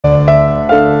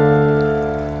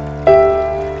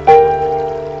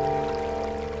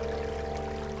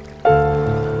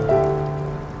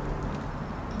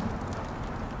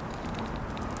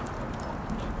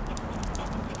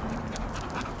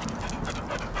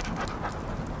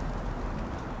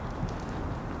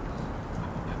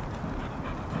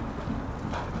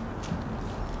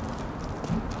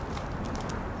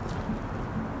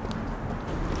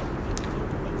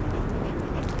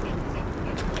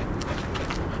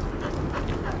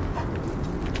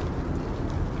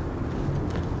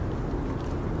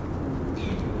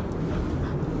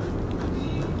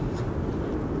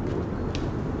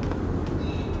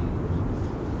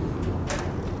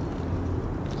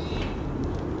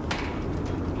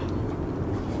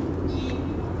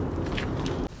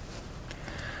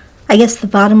I guess the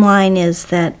bottom line is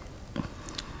that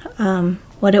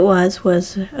what it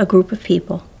was a group of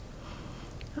people,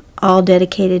 all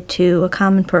dedicated to a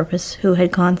common purpose, who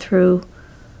had gone through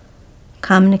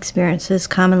common experiences,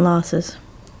 common losses,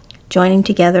 joining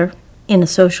together in a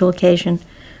social occasion,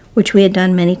 which we had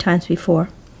done many times before.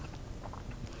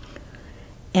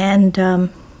 And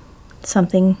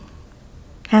something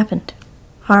happened.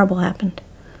 Horrible happened.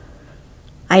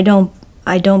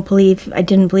 I didn't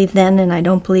believe then, and I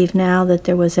don't believe now that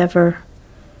there was ever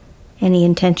any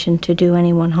intention to do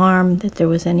anyone harm, that there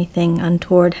was anything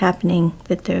untoward happening,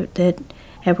 that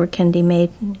Edward Kennedy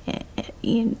made,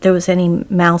 there was any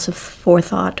malice of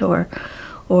forethought, or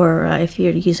if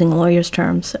you're using lawyers'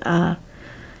 terms,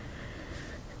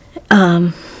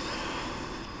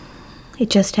 it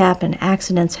just happened.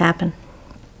 Accidents happen.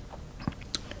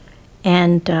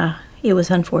 And it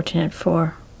was unfortunate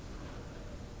for,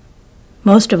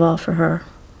 most of all for her,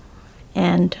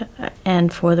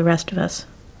 and for the rest of us.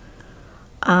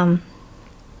 But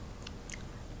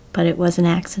it was an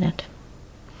accident.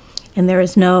 And there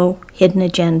is no hidden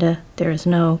agenda. There is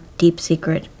no deep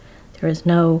secret. There is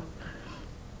no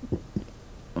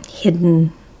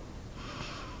hidden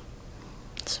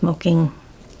smoking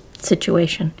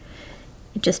situation.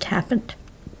 It just happened.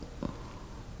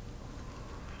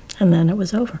 And then it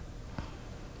was over.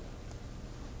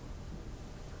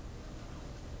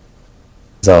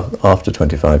 So after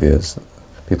 25 years,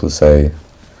 people say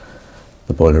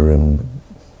the Boiler Room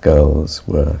girls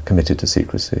were committed to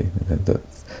secrecy. You know, that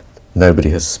nobody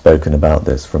has spoken about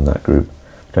this from that group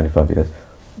for 25 years.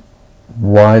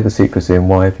 Why the secrecy, and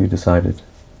why have you decided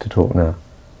to talk now?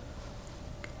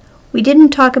 We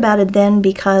didn't talk about it then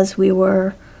because we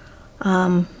were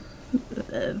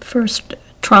first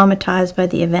traumatized by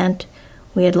the event.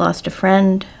 We had lost a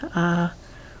friend.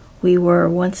 We were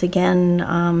once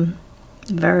again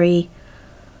very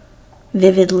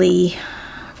vividly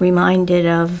reminded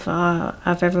of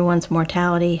everyone's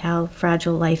mortality, how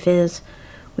fragile life is.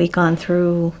 We'd gone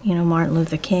through, you know, Martin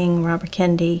Luther King, Robert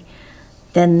Kennedy,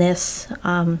 then this.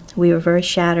 We were very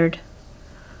shattered.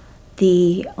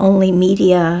 The only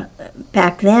media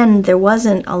back then, there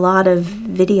wasn't a lot of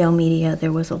video media.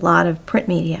 There was a lot of print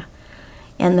media.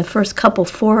 And the first couple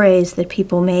forays that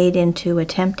people made into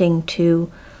attempting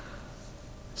to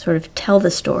sort of tell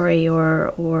the story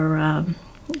or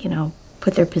you know,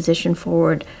 put their position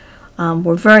forward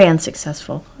were very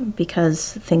unsuccessful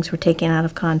because things were taken out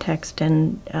of context,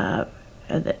 and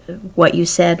what you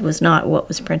said was not what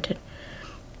was printed.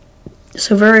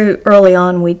 So very early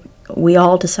on, we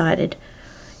all decided,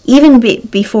 even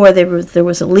before there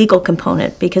was a legal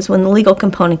component, because when the legal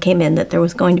component came in, that there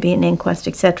was going to be an inquest,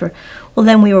 etc., well,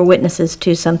 then we were witnesses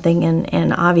to something,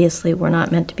 and obviously we're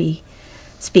not meant to be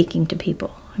speaking to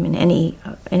people. I mean,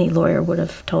 any lawyer would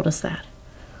have told us that.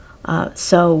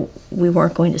 So we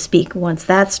weren't going to speak once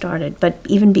that started. But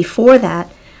even before that,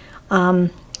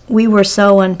 we were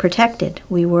so unprotected.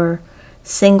 We were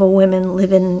single women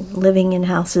living in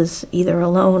houses either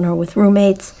alone or with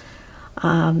roommates.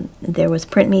 There was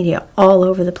print media all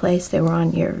over the place. They were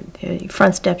on your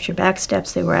front steps, your back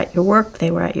steps. They were at your work.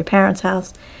 They were at your parents'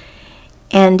 house.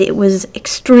 And it was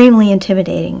extremely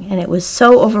intimidating, and it was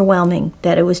so overwhelming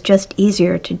that it was just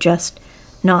easier to just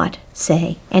not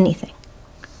say anything.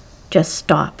 Just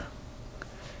stop.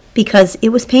 Because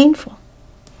it was painful.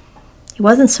 It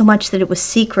wasn't so much that it was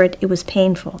secret, it was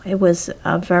painful. It was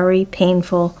a very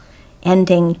painful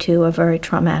ending to a very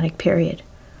traumatic period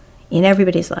in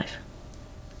everybody's life.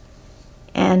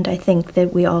 And I think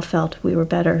that we all felt we were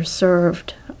better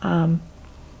served to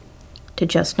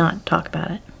just not talk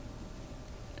about it.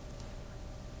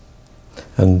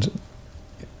 And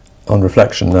on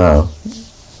reflection now?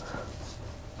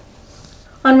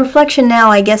 On reflection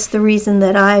now, I guess the reason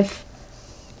that I've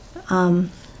you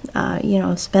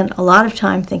know, spent a lot of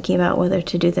time thinking about whether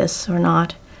to do this or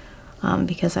not,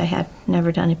 because I had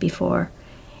never done it before,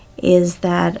 is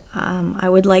that I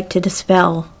would like to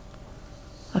dispel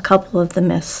a couple of the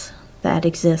myths that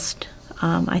exist.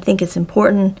 I think it's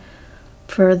important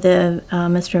for the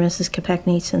Mr. and Mrs.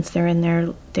 Kopechne, since they're in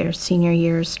their senior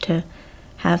years, to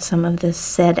have some of this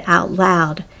said out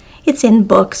loud. It's in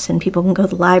books, and people can go to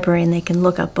the library and they can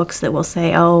look up books that will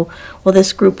say, oh, well,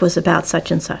 this group was about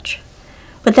such and such.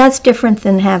 But that's different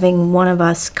than having one of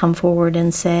us come forward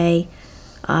and say,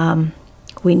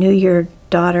 we knew your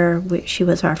daughter, she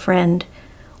was our friend,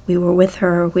 we were with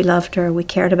her, we loved her, we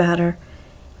cared about her,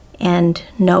 and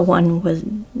no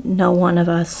one of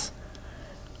us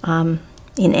in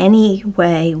any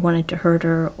way wanted to hurt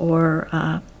her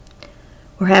or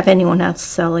have anyone else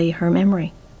sully her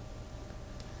memory.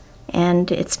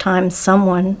 And it's time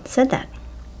someone said that.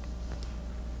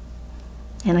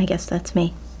 And I guess that's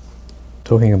me.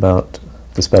 Talking about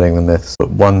dispelling the myths,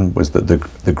 one was that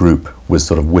the group was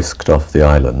sort of whisked off the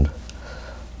island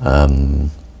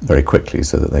very quickly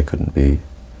so that they couldn't be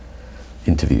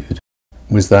interviewed.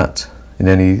 Was that in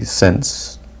any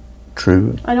sense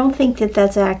true? I don't think that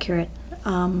that's accurate.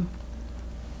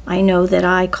 I know that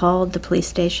I called the police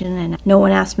station and no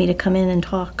one asked me to come in and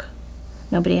talk.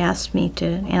 Nobody asked me to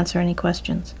answer any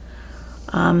questions.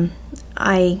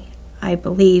 I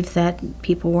believe that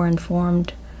people were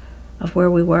informed of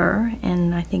where we were,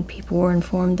 and I think people were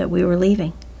informed that we were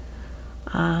leaving.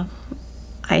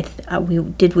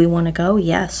 Did we want to go?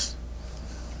 Yes.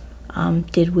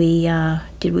 Did we want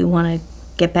to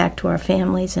get back to our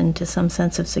families and to some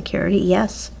sense of security?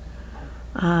 Yes.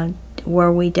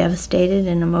 Were we devastated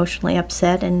and emotionally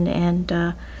upset?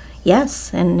 And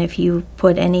yes. And if you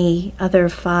put any other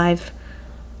 5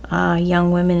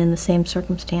 young women in the same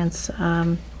circumstance,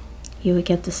 you would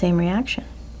get the same reaction.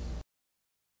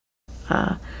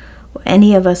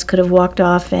 Any of us could have walked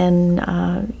off and,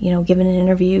 given an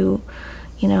interview,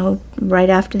 right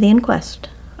after the inquest.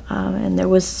 And there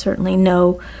was certainly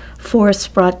no force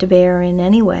brought to bear in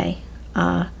any way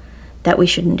that we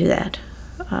shouldn't do that.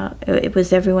 It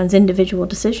was everyone's individual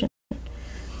decision.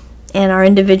 And our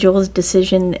individual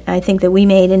decision, I think that we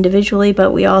made individually,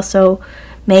 but we also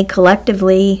made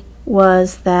collectively,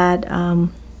 was that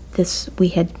we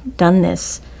had done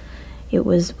this.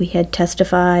 We had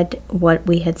testified. What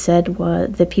we had said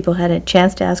was that people had a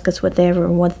chance to ask us what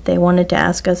they wanted to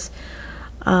ask us,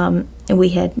 and we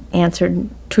had answered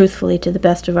truthfully to the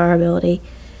best of our ability,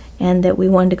 and that we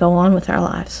wanted to go on with our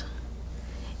lives.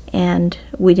 And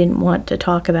we didn't want to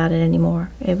talk about it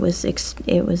anymore. It was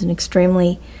an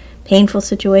extremely painful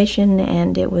situation,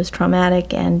 and it was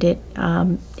traumatic, and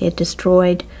it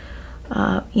destroyed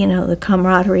the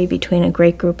camaraderie between a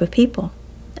great group of people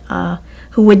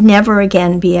who would never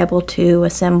again be able to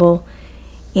assemble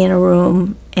in a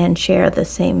room and share the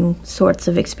same sorts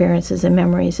of experiences and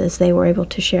memories as they were able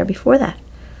to share before that.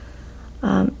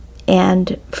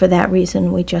 And for that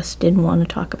reason, we just didn't want to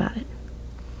talk about it.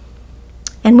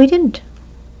 And we didn't.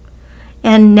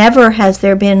 And never has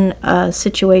there been a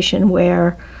situation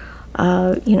where,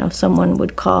 someone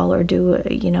would call or do,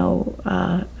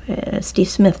 Steve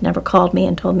Smith never called me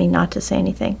and told me not to say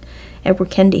anything.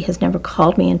 Edward Kennedy has never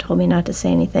called me and told me not to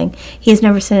say anything. He has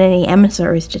never sent any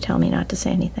emissaries to tell me not to say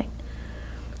anything.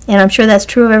 And I'm sure that's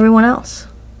true of everyone else.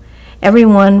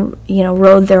 Everyone,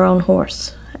 rode their own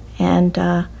horse and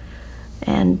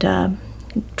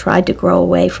tried to grow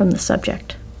away from the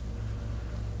subject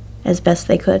as best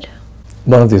they could.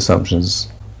 One of the assumptions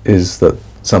is that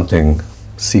something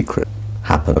secret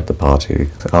happened at the party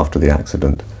after the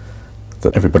accident,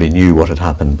 that everybody knew what had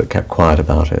happened but kept quiet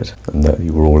about it, and that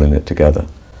you were all in it together.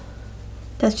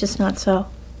 That's just not so.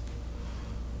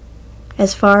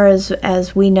 As far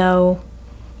as we know,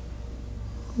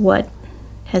 what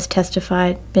has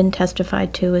been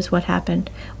testified to is what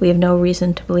happened. We have no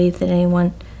reason to believe that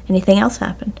anything else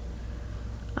happened.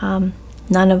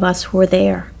 None of us were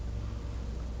there.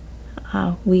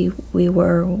 We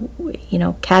were,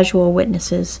 casual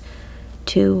witnesses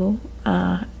to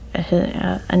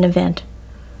an event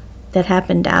that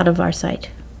happened out of our sight.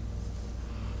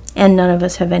 And none of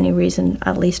us have any reason,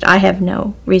 at least I have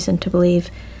no reason to believe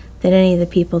that any of the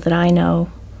people that I know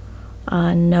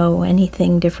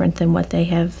anything different than what they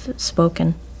have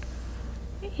spoken,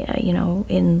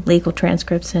 in legal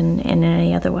transcripts and in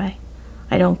any other way.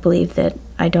 I don't believe that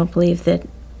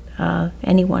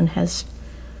anyone has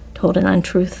told an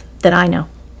untruth that I know.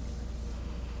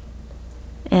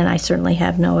 And I certainly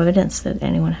have no evidence that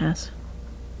anyone has.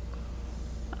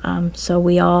 So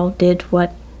we all did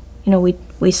what,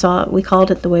 we saw it, we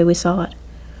called it the way we saw it.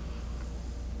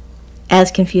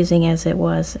 As confusing as it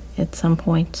was at some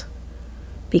points,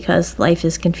 because life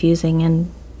is confusing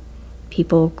and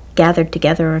people gathered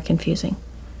together are confusing.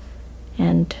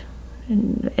 And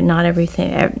not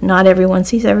everyone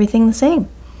sees everything the same.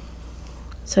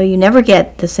 So you never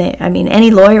get the same. I mean,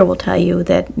 any lawyer will tell you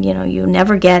that, you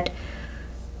never get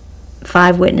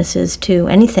 5 witnesses to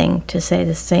anything to say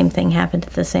the same thing happened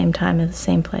at the same time at the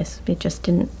same place. It just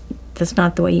didn't. That's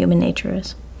not the way human nature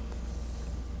is.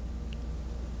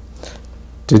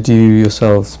 Did you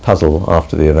yourselves puzzle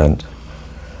after the event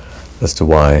as to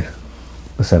why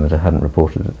the senator hadn't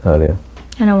reported it earlier?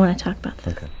 I don't want to talk about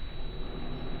that. Okay.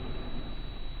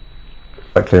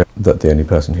 Quite clear that the only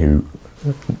person who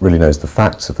really knows the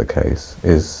facts of the case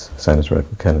is Senator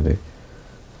Edward Kennedy.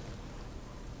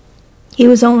 He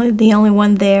was the only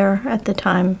one there at the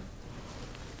time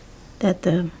that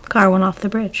the car went off the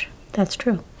bridge. That's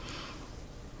true.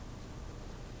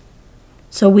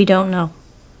 So we don't know.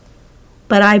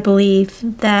 But I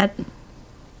believe that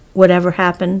whatever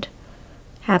happened,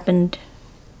 happened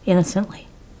innocently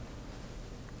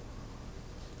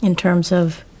in terms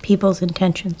of people's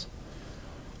intentions.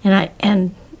 And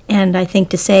I think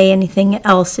to say anything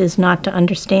else is not to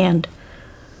understand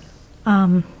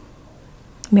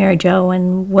Mary Jo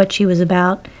and what she was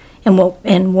about, and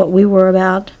what we were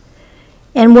about,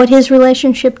 and what his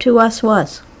relationship to us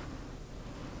was,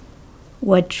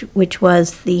 which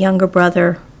was the younger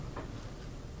brother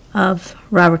of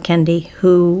Robert Kennedy,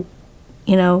 who,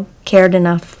 you know, cared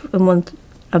enough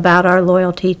about our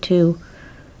loyalty to,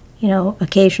 you know,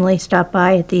 occasionally stop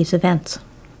by at these events.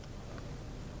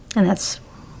 And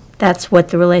that's what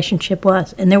the relationship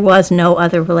was. And there was no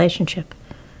other relationship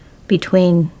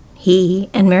between he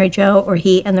and Mary Jo or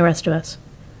he and the rest of us.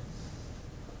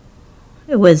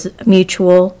 It was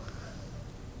mutual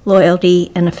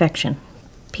loyalty and affection,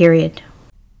 period.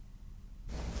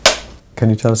 Can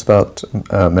you tell us about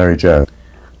Mary Jo?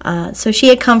 So she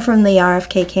had come from the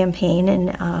RFK campaign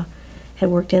and had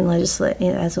worked in as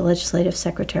a legislative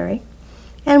secretary,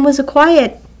 and was a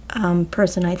quiet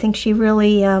person. I think she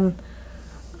really,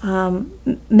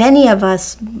 many of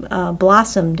us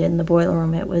blossomed in the boiler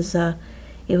room. It was a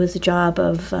job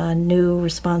of new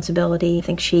responsibility. I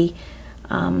think she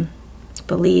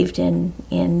believed in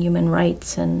human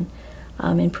rights and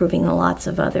improving the lots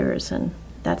of others and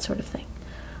that sort of thing.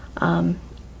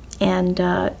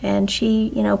 And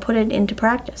she, you know, put it into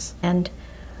practice. And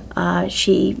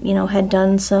she, you know, had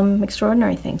done some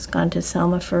extraordinary things, gone to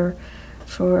Selma for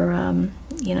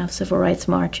you know, civil rights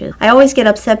marches. I always get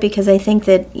upset because I think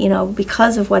that, you know,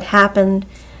 because of what happened,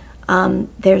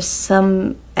 there's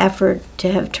some effort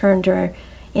to have turned her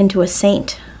into a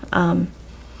saint. And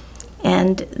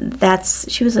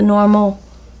she was a normal,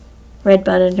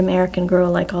 red-blooded American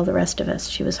girl like all the rest of us.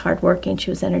 She was hardworking, she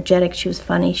was energetic, she was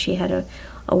funny, she had a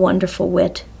wonderful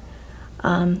wit.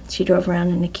 She drove around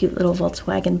in a cute little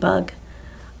Volkswagen Bug.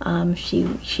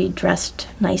 She dressed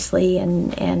nicely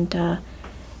and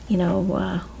you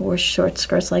know, wore short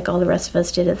skirts like all the rest of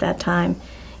us did at that time.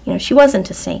 You know, she wasn't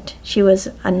a saint. She was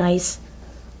a nice,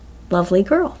 lovely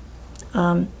girl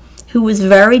who was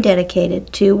very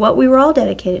dedicated to what we were all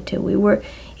dedicated to.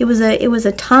 It was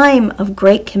a time of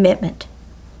great commitment,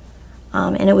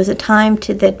 and it was a time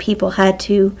that people had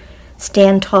to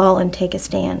stand tall and take a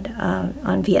stand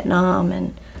on Vietnam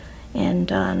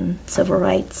and on civil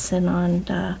rights and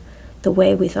on the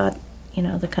way we thought, you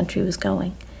know, the country was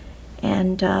going.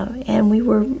 And we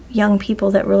were young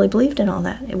people that really believed in all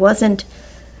that. It wasn't,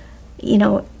 you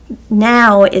know,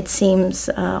 now it seems,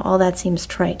 all that seems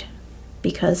trite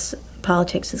because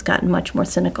politics has gotten much more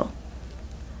cynical.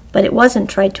 But it wasn't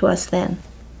trite to us then.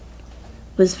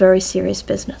 It was very serious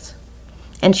business.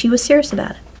 And she was serious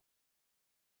about it.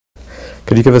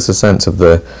 Could you give us a sense of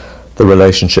the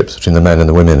relationships between the men and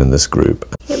the women in this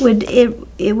group?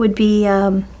 It would be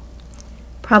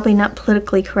probably not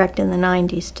politically correct in the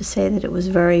 90s to say that it was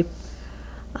very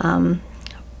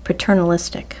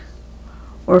paternalistic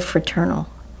or fraternal.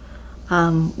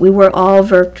 We were all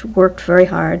worked very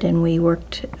hard, and we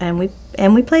worked and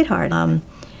we played hard.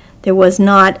 There was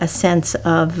not a sense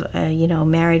of you know,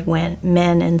 married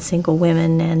men and single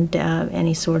women and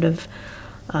any sort of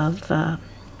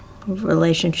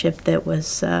relationship that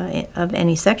was of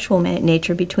any sexual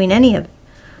nature between any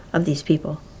of these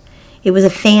people. It was a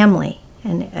family,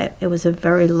 and it was a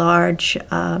very large,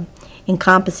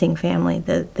 encompassing family.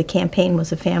 The campaign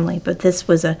was a family, but this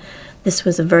was a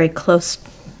very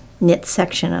close-knit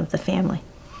section of the family.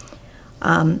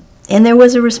 And there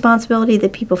was a responsibility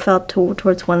that people felt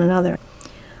towards one another.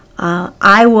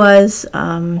 I was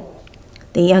the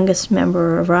youngest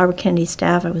member of Robert Kennedy's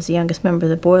staff. I was the youngest member of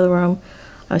the boiler room.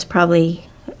 I was probably,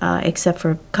 except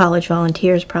for college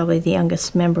volunteers, probably the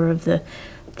youngest member of the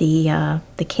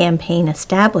campaign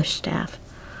established staff.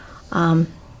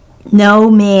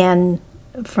 No man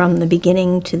from the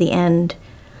beginning to the end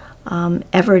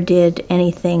ever did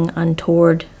anything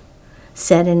untoward,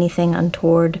 said anything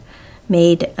untoward,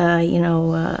 made you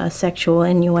know, a sexual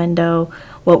innuendo,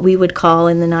 what we would call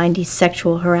in the 90s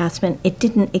sexual harassment. It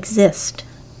didn't exist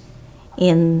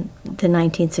in the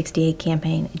 1968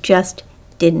 campaign. It just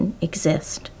didn't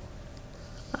exist.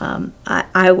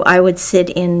 I would sit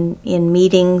in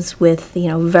meetings with, you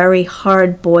know, very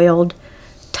hard-boiled,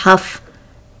 tough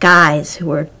guys who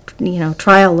were, you know,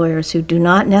 trial lawyers who do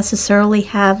not necessarily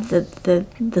have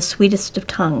the sweetest of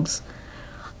tongues.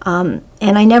 And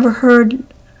I never heard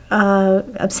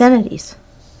obscenities.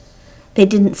 They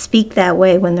didn't speak that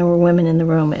way when there were women in the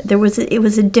room. It was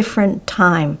a different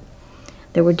time.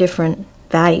 There were different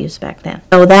values back then.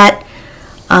 So that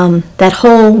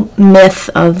whole myth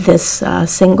of this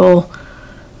single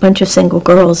bunch of single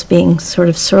girls being sort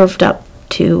of served up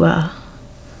to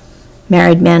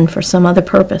married men for some other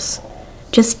purpose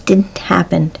just didn't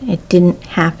happen. It didn't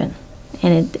happen.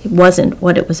 And it wasn't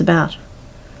what it was about.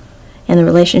 And the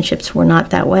relationships were not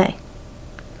that way.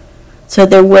 So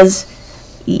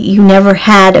you never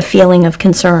had a feeling of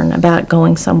concern about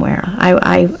going somewhere.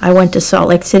 I went to Salt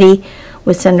Lake City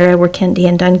with Senator Edward Kennedy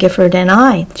and Dunn Gifford and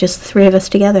I, just the three of us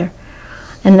together,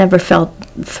 and never felt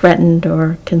threatened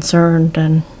or concerned.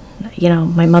 And,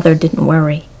 my mother didn't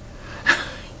worry.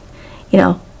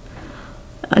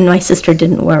 And my sister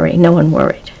didn't worry. No one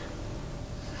worried.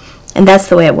 And that's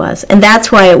the way it was. And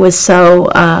that's why it was so,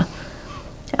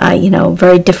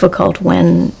 very difficult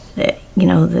when,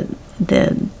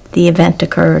 the event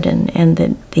occurred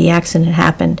and the accident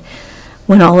happened.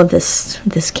 When all of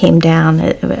this came down,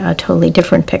 a totally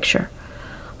different picture.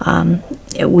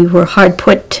 We were hard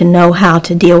put to know how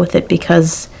to deal with it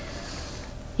because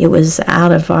it was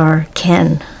out of our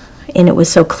ken. And it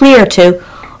was so clear to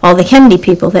all the Kennedy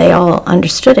people, they all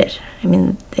understood it. I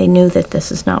mean, they knew that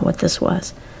this is not what this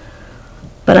was.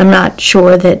 But I'm not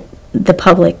sure that the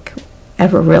public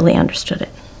ever really understood it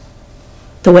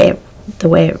the way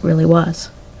it really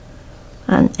was.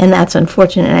 And that's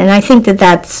unfortunate. And I think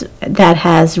that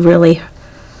has really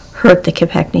hurt the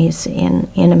Kopechnes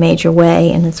in a major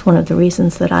way, and it's one of the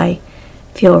reasons that I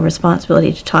feel a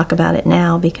responsibility to talk about it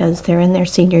now, because they're in their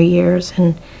senior years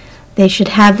and they should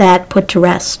have that put to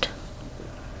rest.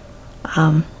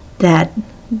 That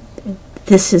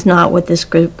this is not what this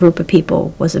group of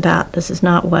people was about. This is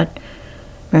not what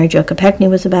Mary Jo Kopechne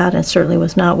was about, and certainly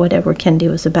was not what Edward Kennedy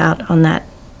was about on that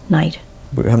night.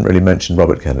 We haven't really mentioned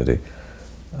Robert Kennedy,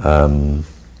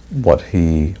 what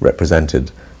he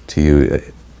represented to you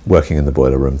working in the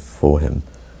boiler room for him.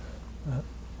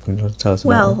 Can you tell us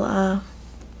about him?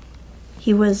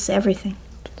 He was everything.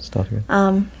 Start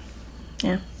again.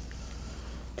 Yeah.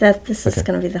 This is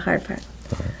going to be the hard part.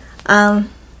 All right.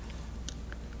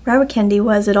 Robert Kennedy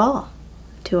was it all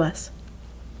to us.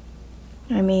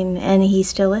 I mean, and he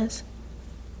still is.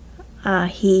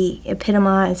 He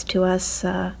epitomized to us,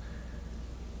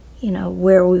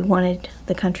 where we wanted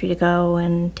the country to go,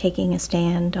 and taking a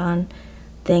stand on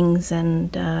things,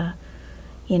 and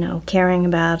caring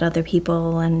about other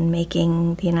people and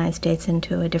making the United States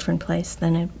into a different place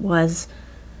than it was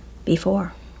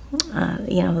before.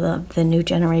 The new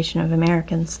generation of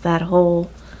Americans, that whole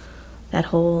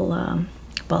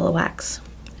ball of wax.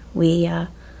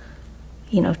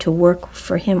 To work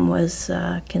for him was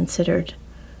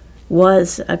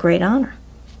was a great honor.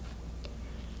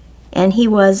 And he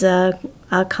was a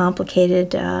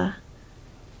complicated,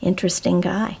 interesting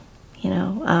guy.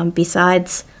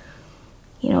 Besides,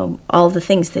 all the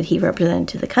things that he represented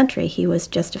to the country, he was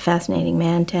just a fascinating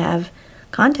man to have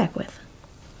contact with.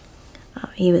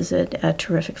 He was a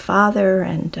terrific father,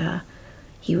 and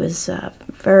he was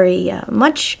very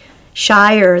much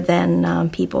shyer than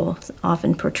people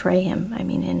often portray him. I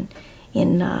mean,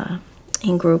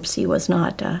 in groups, he was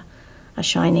not a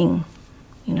shining,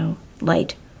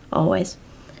 light always.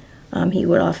 He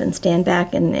would often stand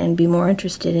back and be more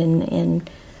interested in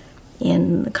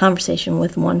the conversation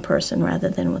with one person rather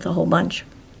than with a whole bunch.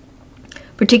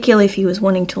 Particularly if he was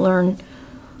wanting to learn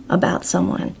about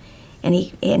someone, and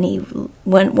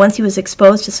once he was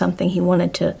exposed to something, he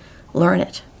wanted to learn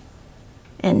it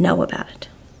and know about it.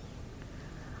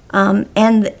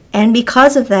 And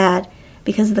because of that,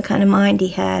 because of the kind of mind he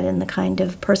had and the kind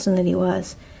of person that he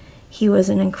was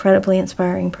an incredibly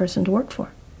inspiring person to work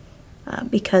for.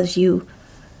 Because you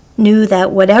knew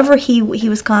that whatever he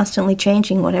was constantly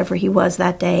changing, whatever he was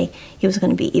that day, he was going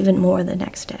to be even more the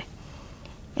next day.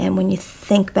 And when you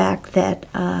think back that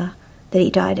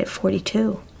he died at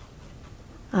 42,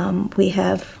 we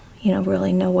have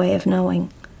really no way of knowing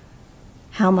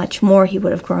how much more he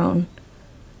would have grown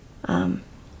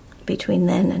between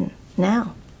then and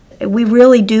now. We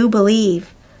really do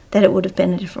believe that it would have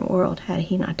been a different world had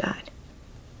he not died.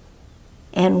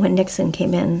 And when Nixon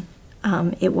came in,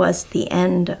 it was the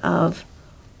end of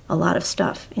a lot of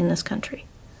stuff in this country.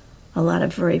 A lot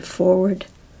of very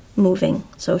forward-moving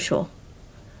social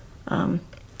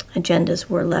agendas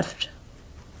were left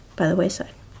by the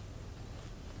wayside.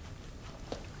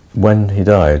 When he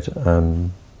died,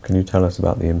 can you tell us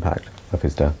about the impact of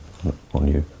his death on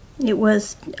you? It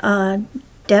was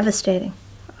devastating.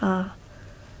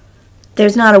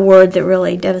 There's not a word that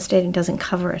really devastating doesn't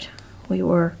cover it. We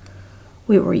were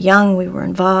young, we were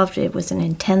involved, it was an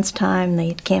intense time.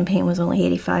 The campaign was only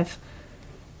 85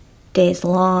 days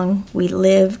long. We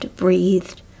lived,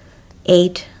 breathed,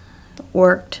 ate,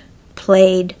 worked,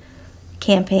 played,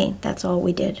 campaigned. That's all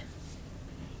we did.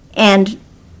 And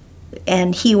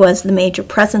and he was the major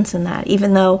presence in that,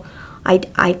 even though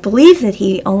I believe that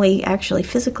he only actually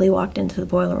physically walked into the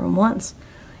boiler room once,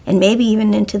 and maybe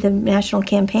even into the National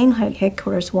Campaign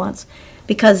headquarters once,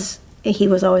 because he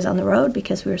was always on the road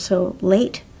because we were so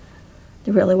late.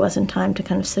 There really wasn't time to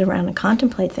kind of sit around and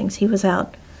contemplate things. He was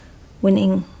out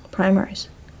winning primaries.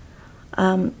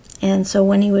 And so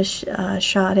when he was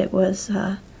shot, it was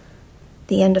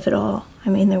the end of it all. I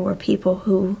mean, there were people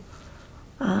who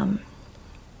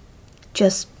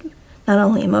just, not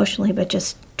only emotionally, but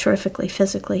just terrifically,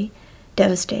 physically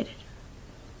devastated.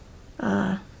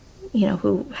 You know,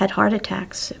 who had heart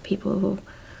attacks, people who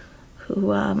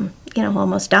you know,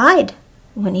 almost died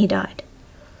when he died.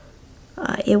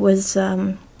 It was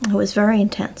very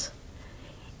intense.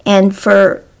 And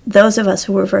for those of us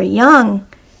who were very young,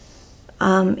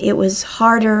 it was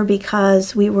harder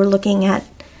because we were looking at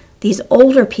these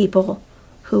older people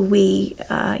who we,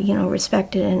 you know,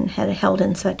 respected and had held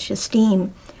in such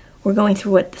esteem, were going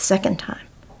through it the second time.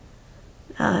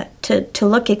 To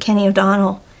look at Kenny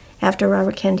O'Donnell after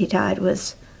Robert Kennedy died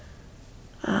was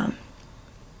to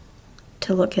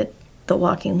look at the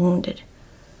walking wounded.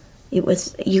 It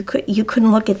was, you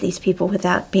couldn't look at these people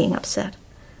without being upset,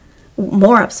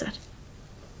 more upset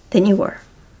than you were,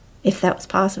 if that was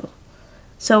possible.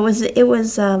 So it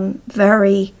was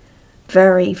very,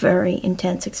 very, very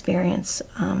intense experience.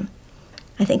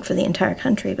 I think for the entire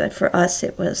country, but for us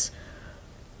it was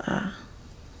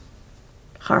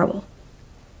horrible.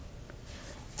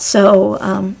 So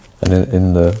and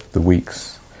in the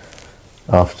weeks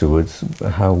afterwards,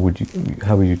 how would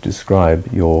you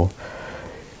describe your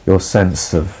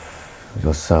sense of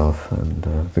yourself and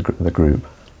the group?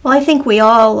 Well, I think we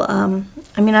all,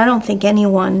 I mean, I don't think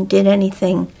anyone did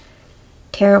anything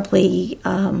terribly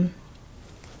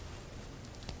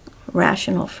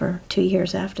rational for 2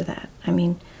 years after that. I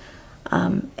mean,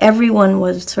 everyone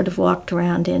was sort of walked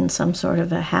around in some sort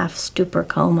of a half stupor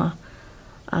coma.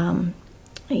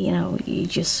 You know, you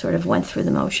just sort of went through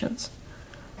the motions.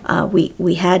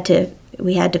 We had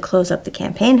to close up the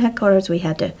campaign headquarters. We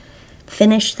had to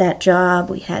finish that job.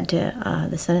 We had to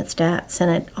the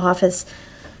Senate office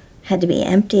had to be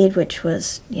emptied, which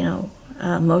was, you know,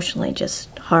 emotionally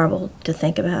just horrible to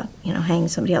think about. You know, hanging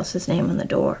somebody else's name on the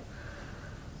door.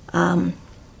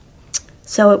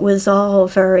 So it was all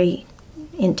very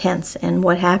intense. And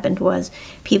what happened was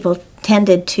people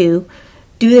tended to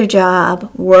do their job,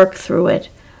 work through it,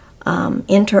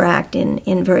 interact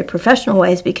in very professional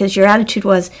ways, because your attitude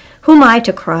was, who am I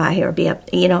to cry or be up?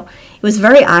 You know, it was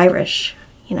very Irish.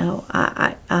 You know,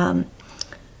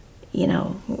 you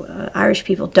know, Irish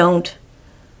people don't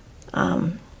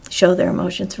show their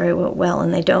emotions very well,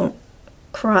 and they don't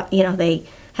cry. You know, they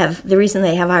have, the reason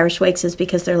they have Irish wakes is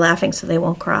because they're laughing, so they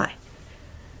won't cry.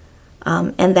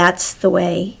 And that's the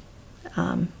way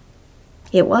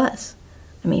it was.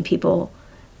 I mean, people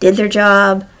did their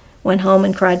job, went home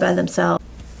and cried by themselves.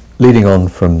 Leading on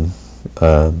from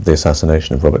the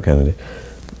assassination of Robert Kennedy,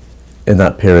 in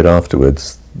that period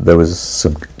afterwards, there was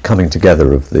some coming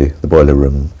together of the Boiler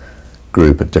Room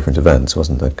group at different events,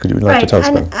 wasn't there? Could you like to tell us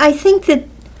about it?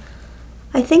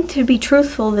 I think, to be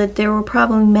truthful, that there were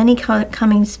probably many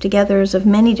comings togethers of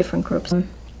many different groups.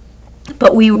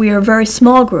 But we were a very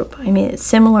small group. I mean, it's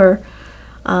similar.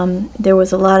 There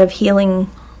was a lot of healing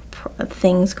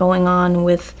things going on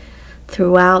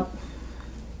throughout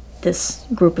this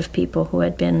group of people who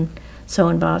had been so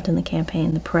involved in the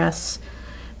campaign, the press,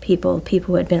 people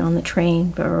who had been on the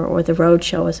train or the road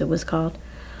show, as it was called.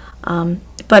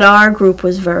 But our group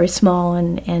was very small,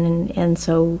 and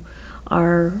so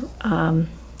our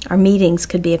meetings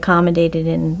could be accommodated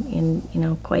in you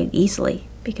know, quite easily,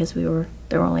 because there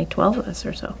were only 12 of us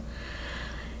or so.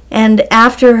 And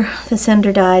after the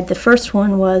senator died, the first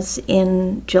one was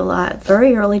in July,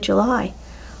 very early July,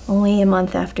 only a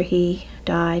month after he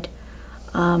died.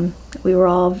 We were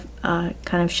all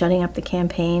kind of shutting up the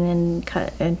campaign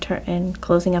and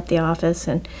closing up the office,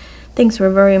 and things were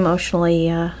very emotionally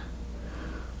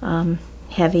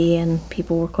heavy, and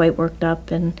people were quite worked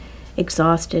up and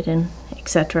exhausted, and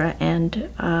etc. And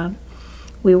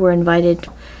we were invited.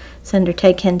 Senator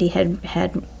Ted Kennedy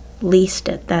had leased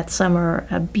that summer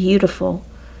a beautiful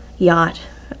yacht,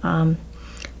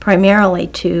 primarily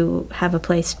to have a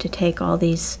place to take all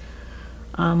these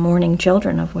mourning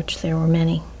children, of which there were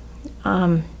many,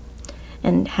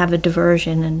 and have a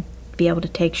diversion and be able to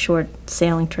take short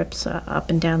sailing trips up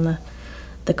and down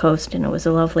the coast. And it was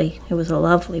a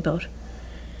lovely boat.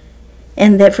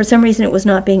 And that for some reason it was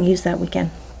not being used that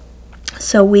weekend.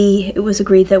 So it was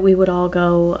agreed that we would all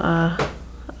go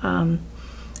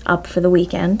up for the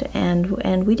weekend,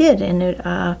 and we did, and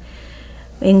it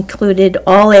included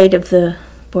all 8 of the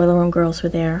Boiler Room girls were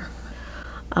there.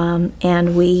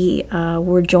 And we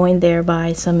were joined there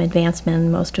by some advanced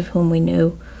men, most of whom we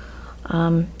knew,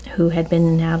 who had been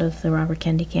in and out of the Robert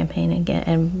Kennedy campaign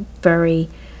and very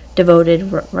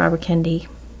devoted Robert Kennedy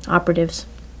operatives.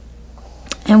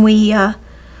 And we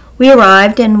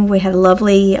arrived, and we had a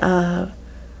lovely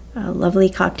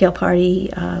cocktail party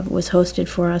was hosted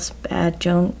for us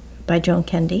by Joan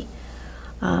Kennedy,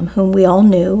 whom we all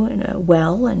knew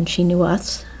well, and she knew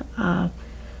us.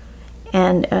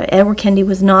 And Edward Kennedy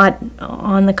was not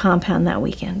on the compound that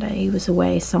weekend. He was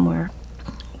away somewhere.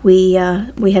 We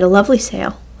had a lovely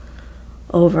sail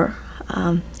over.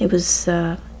 It was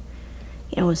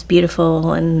it was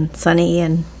beautiful and sunny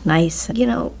and nice.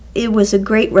 It was a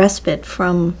great respite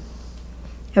from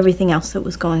everything else that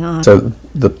was going on. So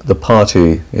the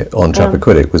party on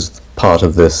Chappaquiddick was part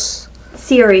of this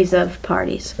series of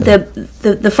parties.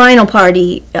 The final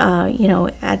party,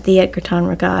 at the Edgartown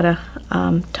Regatta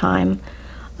time,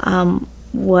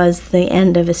 was the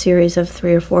end of a series of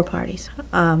 3 or 4 parties.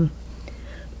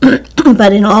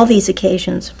 But in all these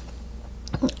occasions,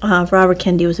 Robert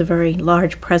Kennedy was a very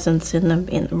large presence in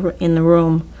the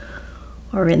room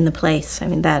or in the place. I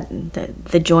mean,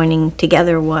 the joining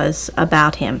together was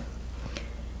about him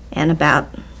and about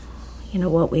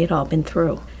what we had all been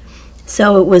through.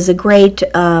 So it was a great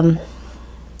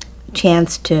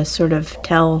chance to sort of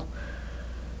tell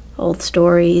old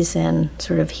stories and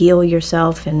sort of heal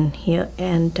yourself and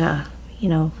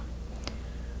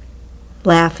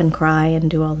laugh and cry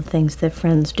and do all the things that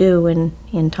friends do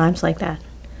in times like that.